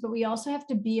times, but we also have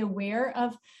to be aware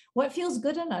of what feels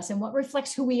good on us and what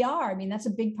reflects who we are. I mean, that's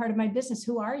a big part of my business.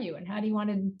 Who are you and how do you want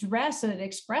to dress so that it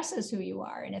expresses who you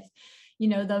are? And if,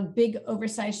 the big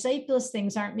oversized shapeless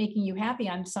things aren't making you happy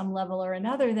on some level or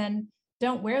another, then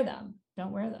don't wear them.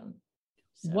 Don't wear them.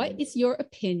 So. What is your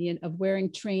opinion of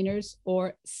wearing trainers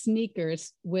or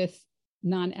sneakers with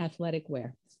non-athletic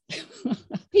wear?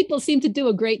 People seem to do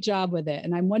a great job with it,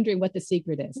 and I'm wondering what the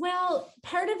secret is. Well,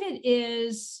 part of it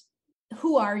is,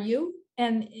 who are you?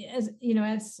 And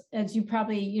as you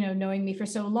probably, knowing me for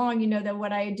so long, that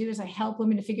what I do is I help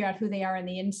women to figure out who they are on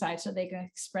the inside so they can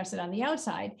express it on the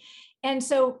outside. And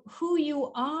so who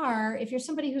you are, if you're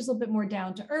somebody who's a little bit more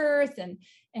down to earth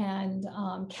and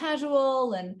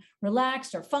casual and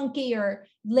relaxed or funky or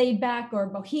laid back or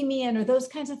bohemian or those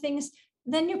kinds of things,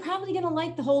 then you're probably going to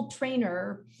like the whole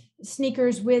trainer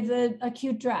sneakers with a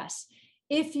cute dress.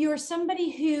 If you're somebody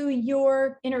who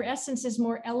your inner essence is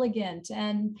more elegant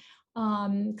and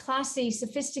classy,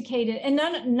 sophisticated, and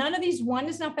none of these, one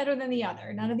is not better than the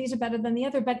other. None of these are better than the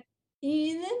other, but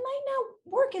it might not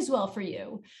work as well for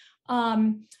you.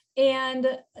 I'm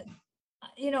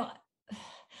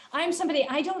somebody,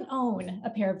 I don't own a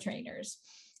pair of trainers.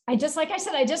 Like I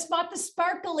said, I just bought the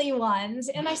sparkly ones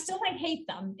and I still might hate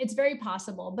them. It's very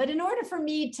possible. But in order for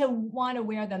me to want to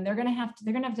wear them, they're going to have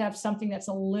to have something that's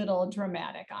a little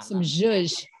dramatic on some them.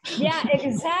 zhuzh. Yeah,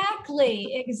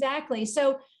 exactly.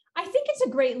 So I think it's a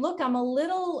great look. I'm a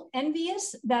little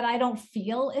envious that I don't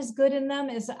feel as good in them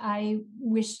as I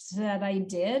wish that I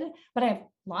did, but I have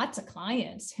lots of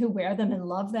clients who wear them and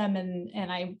love them. And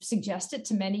I suggest it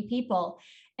to many people.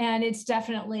 And it's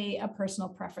definitely a personal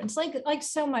preference, like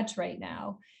so much right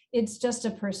now. It's just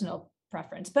a personal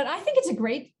preference, but I think it's a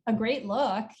great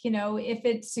look, if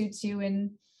it suits you,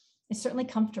 and it's certainly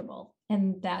comfortable.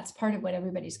 And that's part of what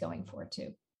everybody's going for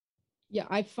too. Yeah,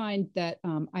 I find that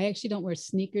I actually don't wear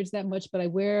sneakers that much, but I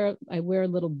wear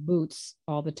little boots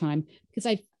all the time, because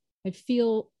I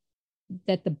feel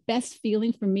that the best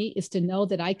feeling for me is to know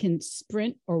that I can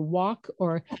sprint or walk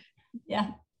or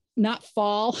not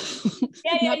fall,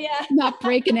 not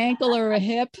break an ankle or a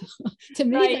hip. To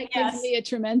me, that gives me a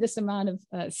tremendous amount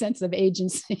of sense of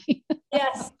agency.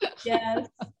 Yes,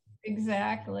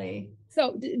 exactly.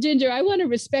 So Ginger, I want to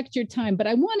respect your time, but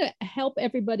I want to help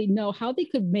everybody know how they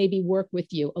could maybe work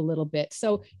with you a little bit.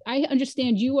 So I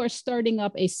understand you are starting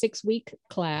up a 6-week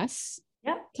class.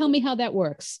 Yeah. Tell me how that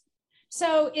works.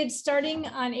 So it's starting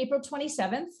on April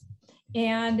 27th.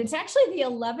 And it's actually the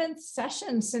 11th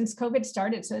session since COVID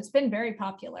started. So it's been very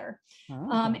popular.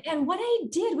 Oh. And what I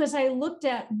did was I looked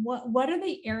at what are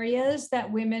the areas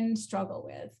that women struggle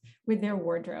with their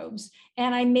wardrobes.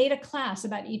 And I made a class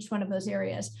about each one of those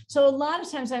areas. So a lot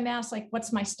of times I'm asked, like,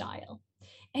 what's my style?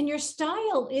 And your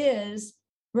style is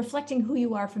reflecting who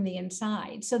you are from the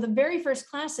inside. So the very first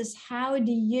class is, how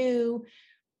do you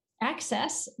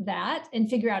access that and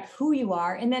figure out who you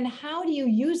are? And then how do you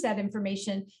use that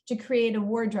information to create a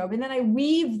wardrobe? And then I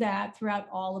weave that throughout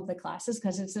all of the classes,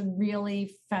 because it's a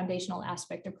really foundational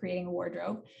aspect of creating a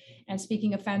wardrobe. And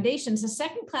speaking of foundations, the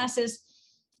second class is,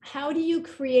 how do you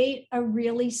create a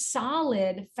really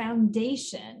solid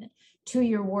foundation to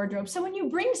your wardrobe? So when you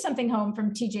bring something home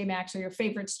from TJ Maxx or your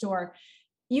favorite store,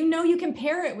 you can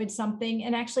pair it with something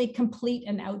and actually complete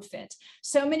an outfit.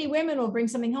 So many women will bring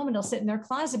something home and it'll sit in their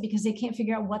closet because they can't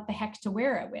figure out what the heck to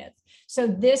wear it with. So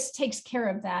this takes care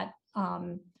of that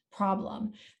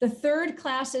problem. The third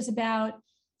class is about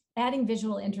adding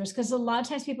visual interest, because a lot of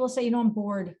times people say, I'm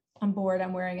bored.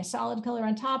 I'm wearing a solid color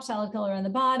on top, solid color on the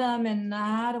bottom. And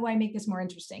how do I make this more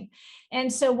interesting?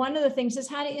 And so one of the things is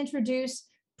how to introduce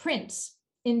prints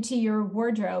into your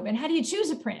wardrobe. And how do you choose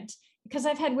a print? Because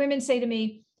I've had women say to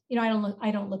me,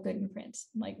 I don't look good in prints.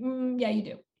 I'm like, yeah, you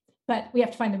do. But we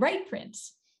have to find the right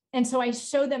prints. And so I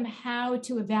show them how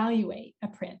to evaluate a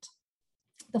print.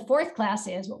 The fourth class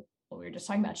is what we were just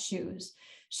talking about, shoes.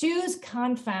 Shoes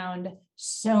confound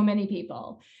so many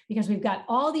people because we've got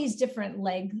all these different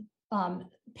leg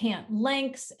pant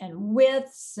lengths and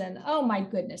widths, and oh my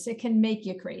goodness, it can make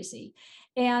you crazy.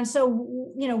 And so,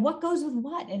 what goes with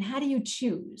what, and how do you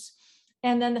choose?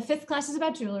 And then the fifth class is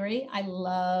about jewelry. I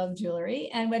love jewelry.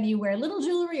 And whether you wear little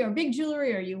jewelry or big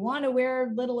jewelry, or you want to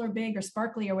wear little or big or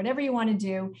sparkly or whatever you want to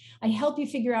do, I help you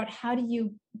figure out how do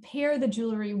you pair the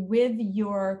jewelry with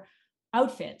your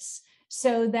outfits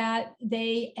so that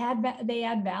they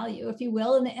add value, if you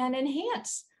will, and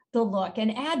enhance the look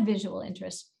and add visual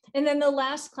interest. And then the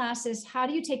last class is how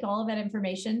do you take all of that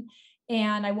information,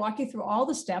 and I walk you through all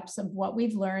the steps of what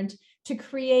we've learned to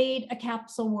create a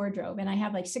capsule wardrobe. And I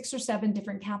have like 6 or 7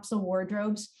 different capsule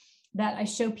wardrobes that I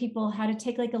show people how to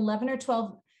take like 11 or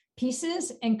 12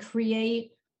 pieces and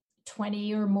create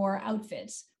 20 or more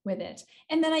outfits with it.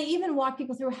 And then I even walk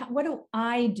people through what do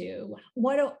I do?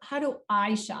 How do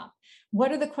I shop?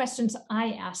 What are the questions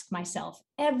I ask myself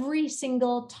every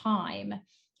single time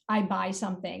I buy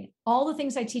something? All the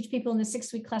things I teach people in the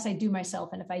 6-week class, I do myself.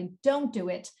 And if I don't do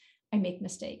it, I make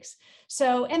mistakes.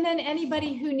 So, and then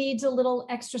anybody who needs a little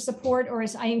extra support, or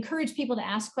I encourage people to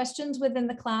ask questions within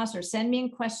the class or send me in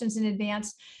questions in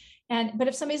advance. But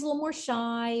if somebody's a little more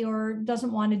shy or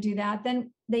doesn't want to do that,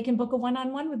 then they can book a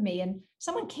one-on-one with me. And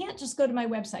someone can't just go to my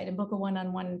website and book a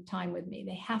one-on-one time with me.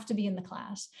 They have to be in the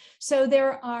class. So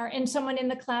and someone in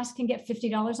the class can get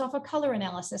 $50 off a color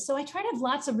analysis. So I try to have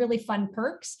lots of really fun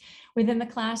perks within the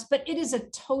class, but it is a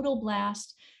total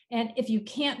blast. And if you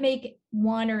can't make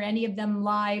one or any of them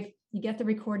live, you get the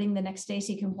recording the next day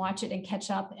so you can watch it and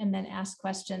catch up and then ask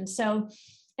questions. So,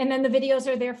 and then the videos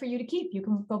are there for you to keep. You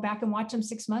can go back and watch them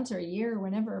 6 months or a year or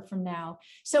whenever from now.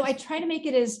 So I try to make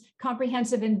it as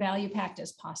comprehensive and value-packed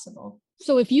as possible.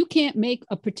 So if you can't make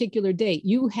a particular date,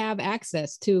 you have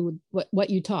access to what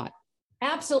you taught.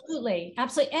 Absolutely.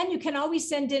 Absolutely. And you can always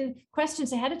send in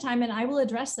questions ahead of time and I will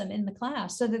address them in the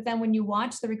class so that then when you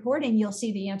watch the recording, you'll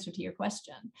see the answer to your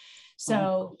question.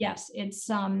 So yes, it's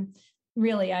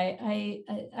really, I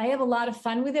have a lot of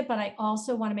fun with it, but I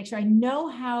also want to make sure I know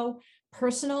how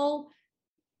personal,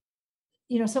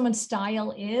 someone's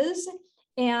style is,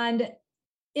 and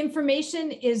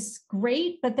information is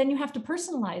great, but then you have to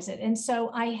personalize it. And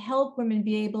so I help women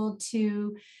be able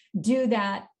to do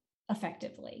that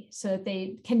effectively so that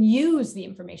they can use the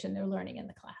information they're learning in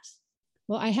the class.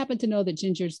 Well, I happen to know that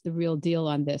Ginger's the real deal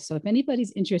on this. So if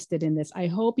anybody's interested in this, I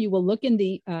hope you will look in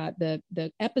the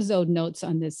episode notes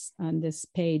on this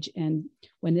page. And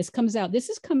when this comes out, this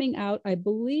is coming out, I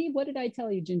believe, what did I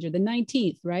tell you, Ginger? The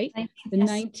 19th, right? 19th, the yes.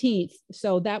 19th.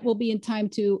 So that will be in time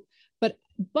to,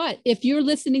 but if you're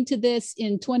listening to this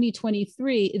in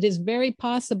 2023, it is very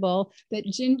possible that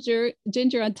Ginger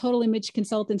on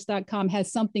totalimageconsultants.com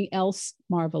has something else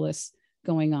marvelous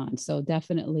going on. So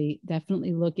definitely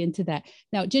look into that.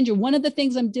 Now, Ginger, one of the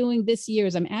things I'm doing this year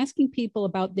is I'm asking people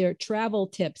about their travel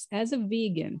tips. As a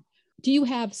vegan, do you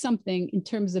have something in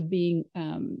terms of being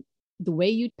the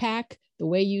way you pack, the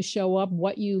way you show up,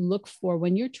 what you look for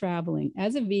when you're traveling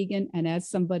as a vegan and as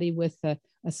somebody with a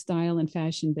style and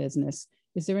fashion business?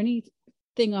 Is there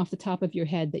anything off the top of your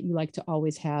head that you like to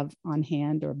always have on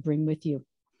hand or bring with you?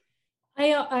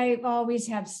 I always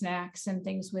have snacks and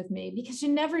things with me because you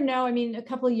never know. I mean, a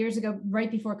couple of years ago, right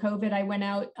before COVID, I went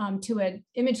out to an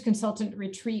image consultant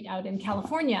retreat out in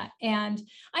California. And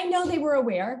I know they were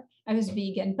aware I was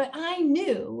vegan, but I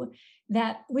knew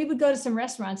that we would go to some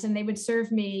restaurants and they would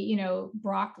serve me,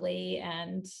 broccoli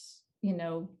and,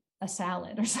 a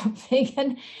salad or something.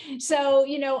 And so,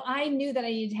 I knew that I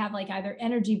needed to have like either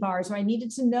energy bars, or I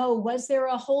needed to know, was there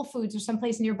a Whole Foods or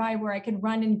someplace nearby where I could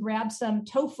run and grab some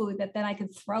tofu that then I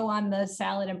could throw on the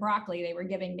salad and broccoli they were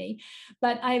giving me.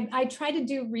 But I try to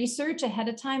do research ahead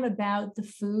of time about the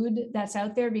food that's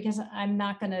out there because I'm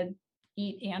not going to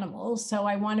eat animals. So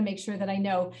I want to make sure that I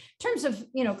know in terms of,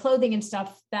 clothing and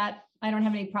stuff, that I don't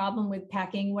have any problem with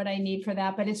packing what I need for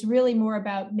that, but it's really more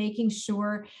about making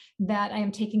sure that I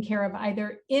am taken care of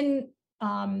either in,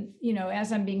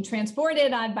 as I'm being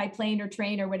transported on by plane or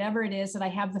train or whatever it is, that I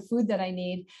have the food that I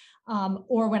need,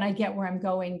 or when I get where I'm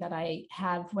going, that I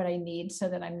have what I need so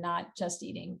that I'm not just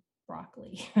eating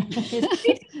broccoli. It's a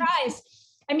surprise.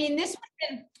 I mean, this was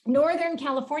in Northern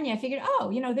California. I figured,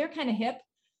 they're kind of hip.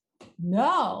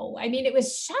 No, I mean, it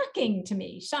was shocking to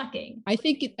me. Shocking. I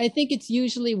think it's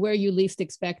usually where you least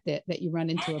expect it that you run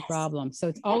into a problem. So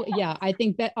it's all, yeah, I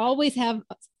think that always have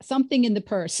something in the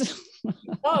purse.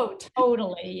 Oh,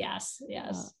 totally. Yes.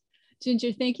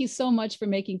 Ginger, thank you so much for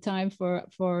making time for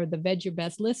the Veg Your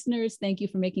Best listeners. Thank you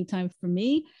for making time for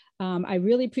me. I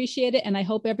really appreciate it. And I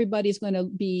hope everybody's going to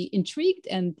be intrigued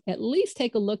and at least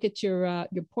take a look at your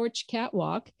porch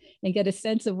catwalk and get a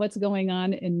sense of what's going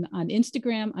on on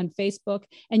Instagram, on Facebook,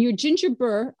 and your Ginger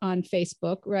Burr on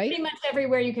Facebook, right? Pretty much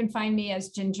everywhere you can find me as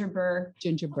Ginger Burr.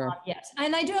 Ginger Burr. Yes.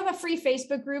 And I do have a free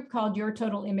Facebook group called Your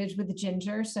Total Image with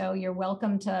Ginger. So you're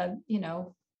welcome to,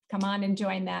 come on and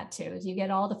join that too. You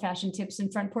get all the fashion tips and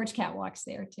front porch catwalks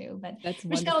there too. But that's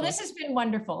Michelle, wonderful. this has been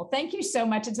wonderful. Thank you so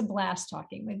much. It's a blast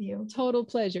talking with you. Total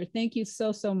pleasure. Thank you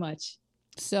so much.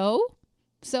 So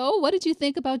what did you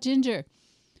think about Ginger?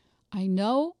 I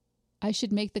know I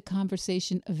should make the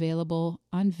conversation available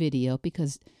on video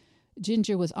because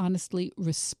Ginger was honestly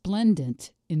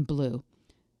resplendent in blue.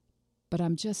 But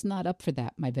I'm just not up for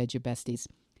that, my Veg Your Besties.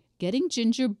 Getting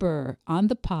Ginger Burr on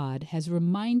the pod has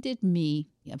reminded me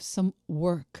of some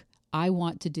work I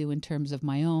want to do in terms of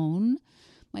my own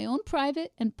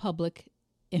private and public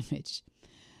image.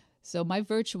 So my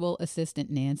virtual assistant,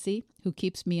 Nancy, who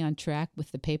keeps me on track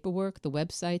with the paperwork, the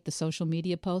website, the social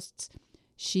media posts,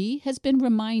 she has been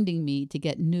reminding me to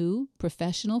get new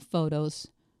professional photos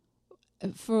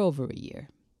for over a year.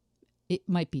 It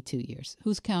might be 2 years.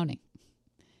 Who's counting?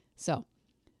 So,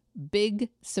 big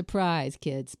surprise,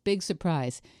 kids. Big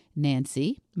surprise.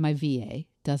 Nancy, my VA,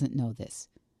 doesn't know this.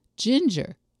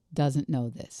 Ginger doesn't know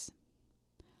this.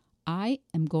 I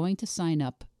am going to sign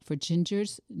up for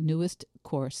Ginger's newest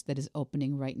course that is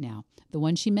opening right now. The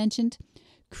one she mentioned,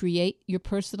 Create Your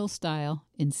Personal Style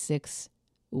in 6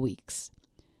 weeks.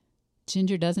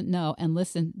 Ginger doesn't know. And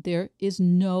listen, there is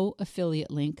no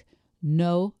affiliate link,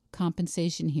 no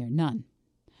compensation here, none.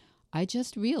 I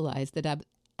just realized that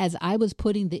as I was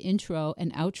putting the intro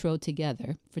and outro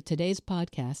together for today's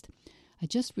podcast, I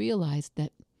just realized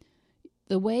that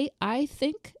the way I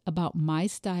think about my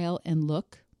style and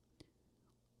look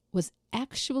was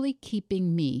actually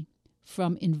keeping me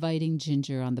from inviting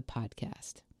Ginger on the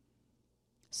podcast.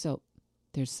 So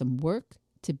there's some work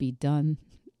to be done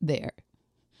there.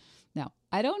 Now,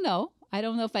 I don't know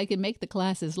if I can make the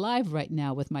classes live right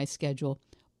now with my schedule,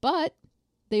 but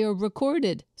they are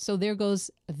recorded. So there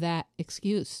goes that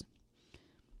excuse.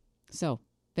 So,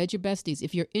 Veg Your Besties,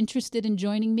 if you're interested in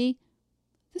joining me,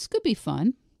 this could be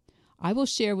fun. I will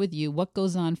share with you what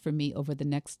goes on for me over the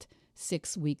next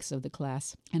 6 weeks of the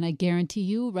class. And I guarantee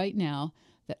you right now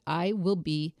that I will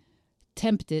be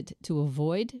tempted to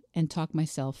avoid and talk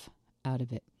myself out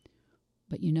of it.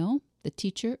 But the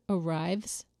teacher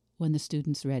arrives when the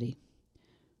student's ready.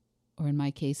 Or in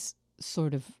my case,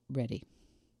 sort of ready.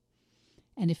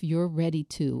 And if you're ready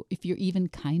too, if you're even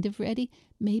kind of ready,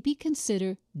 maybe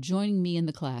consider joining me in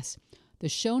the class. The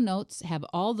show notes have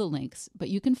all the links, but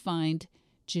you can find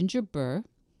Ginger Burr,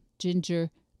 Ginger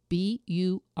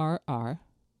B-U-R-R,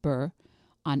 Burr,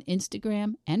 on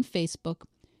Instagram and Facebook.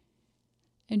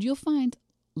 And you'll find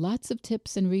lots of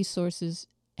tips and resources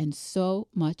and so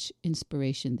much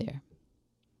inspiration there.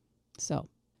 So,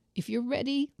 if you're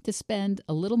ready to spend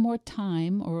a little more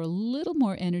time or a little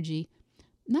more energy,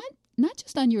 not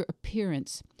just on your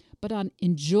appearance, but on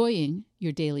enjoying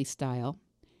your daily style,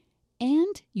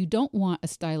 and you don't want a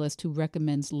stylist who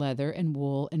recommends leather and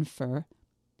wool and fur,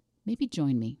 maybe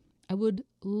join me. I would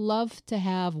love to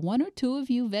have 1 or 2 of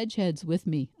you veg heads with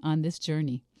me on this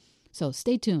journey. So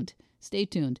stay tuned. Stay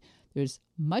tuned. There's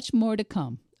much more to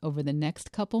come over the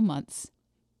next couple months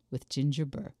with Ginger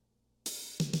Burr.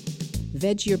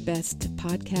 Veg Your Best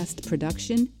podcast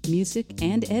production, music,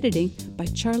 and editing by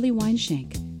Charlie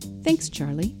Weinshank. Thanks,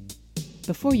 Charlie.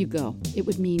 Before you go, it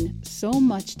would mean so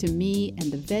much to me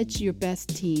and the Veg Your Best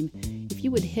team if you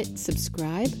would hit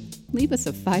subscribe, leave us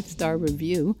a 5-star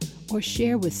review, or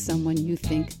share with someone you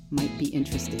think might be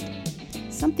interested.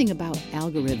 Something about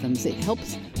algorithms, it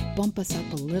helps bump us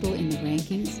up a little in the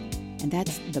rankings, and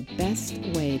that's the best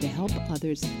way to help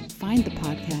others find the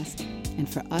podcast and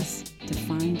for us to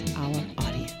find our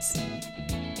audience.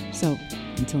 So,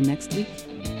 until next week,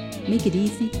 make it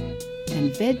easy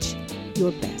and veg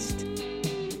your best.